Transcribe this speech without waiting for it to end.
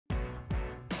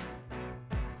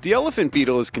The elephant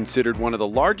beetle is considered one of the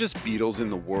largest beetles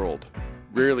in the world.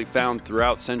 Rarely found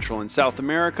throughout Central and South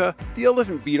America, the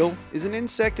elephant beetle is an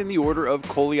insect in the order of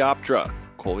Coleoptera.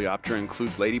 Coleoptera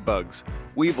include ladybugs,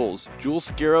 weevils, jewel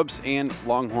scarabs, and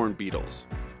longhorn beetles,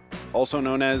 also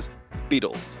known as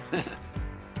beetles.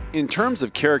 In terms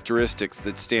of characteristics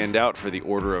that stand out for the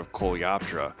order of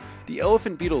Coleoptera, the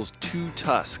elephant beetle's two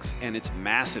tusks and its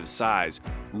massive size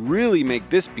really make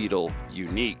this beetle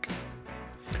unique.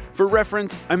 For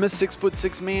reference, I'm a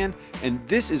 6'6" man, and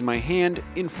this is my hand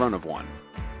in front of one.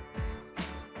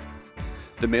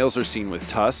 The males are seen with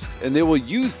tusks, and they will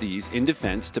use these in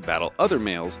defense to battle other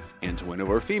males and to win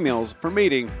over females for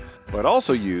mating, but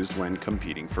also used when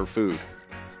competing for food.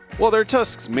 While their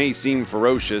tusks may seem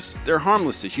ferocious, they're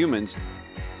harmless to humans.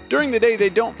 During the day they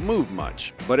don't move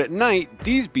much, but at night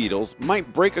these beetles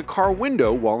might break a car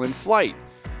window while in flight.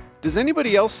 Does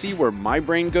anybody else see where my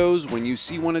brain goes when you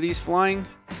see one of these flying?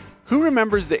 Who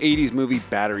remembers the 80s movie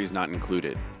Batteries Not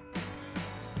Included?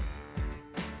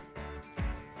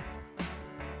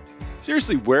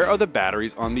 Seriously, where are the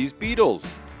batteries on these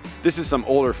beetles? This is some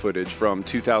older footage from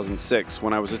 2006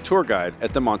 when I was a tour guide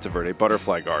at the Monteverde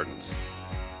Butterfly Gardens.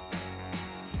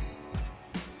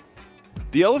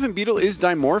 The elephant beetle is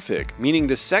dimorphic, meaning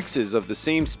the sexes of the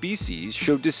same species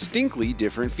show distinctly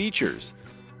different features.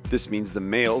 This means the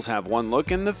males have one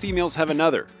look and the females have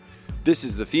another. This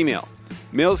is the female.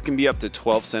 Males can be up to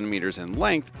 12 centimeters in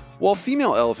length, while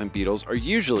female elephant beetles are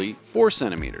usually 4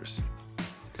 centimeters.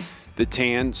 The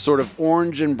tan, sort of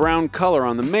orange and brown color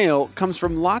on the male comes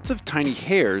from lots of tiny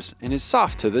hairs and is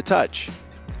soft to the touch.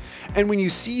 And when you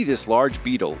see this large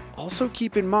beetle, also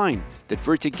keep in mind that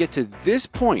for it to get to this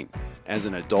point as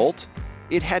an adult,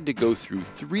 it had to go through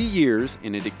 3 years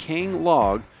in a decaying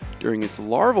log during its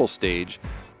larval stage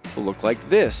to look like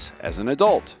this as an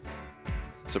adult.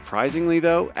 Surprisingly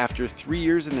though, after 3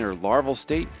 years in their larval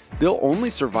state, they'll only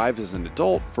survive as an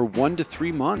adult for 1 to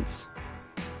 3 months.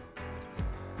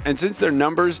 And since their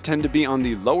numbers tend to be on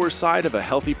the lower side of a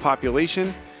healthy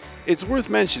population, it's worth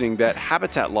mentioning that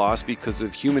habitat loss because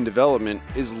of human development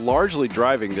is largely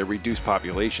driving their reduced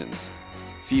populations.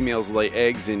 Females lay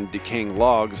eggs in decaying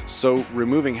logs, so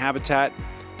removing habitat,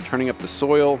 turning up the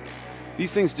soil,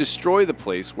 these things destroy the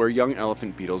place where young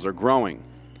elephant beetles are growing.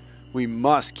 We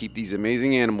must keep these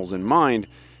amazing animals in mind,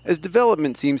 as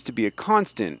development seems to be a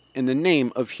constant in the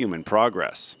name of human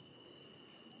progress.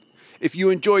 If you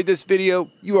enjoyed this video,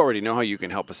 you already know how you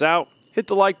can help us out. Hit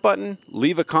the like button,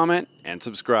 leave a comment, and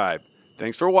subscribe.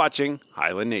 Thanks for watching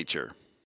Highland Nature.